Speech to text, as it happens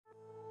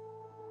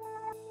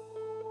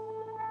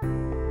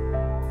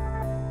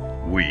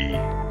We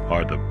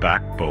are the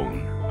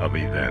backbone of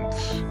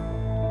events.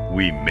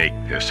 We make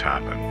this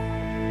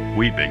happen.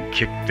 We've been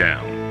kicked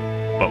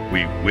down, but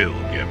we will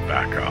get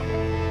back up.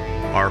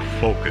 Our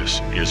focus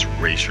is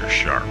razor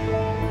sharp.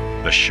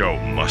 The show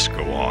must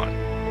go on.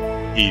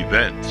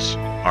 Events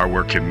are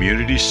where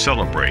communities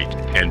celebrate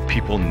and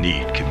people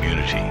need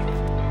community.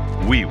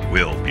 We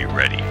will be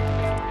ready.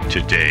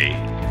 Today,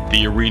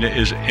 the arena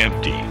is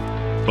empty,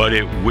 but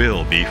it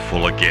will be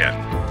full again,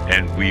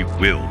 and we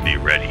will be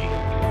ready.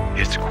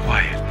 It's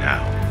quiet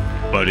now,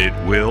 but it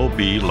will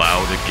be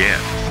loud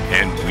again,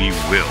 and we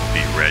will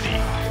be ready.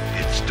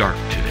 It's dark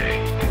today,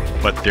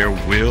 but there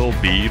will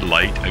be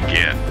light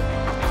again.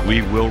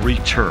 We will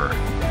return,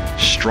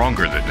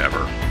 stronger than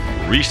ever,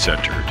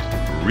 recentered,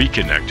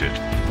 reconnected,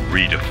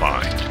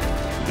 redefined.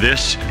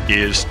 This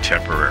is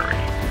temporary.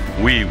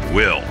 We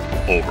will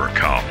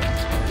overcome.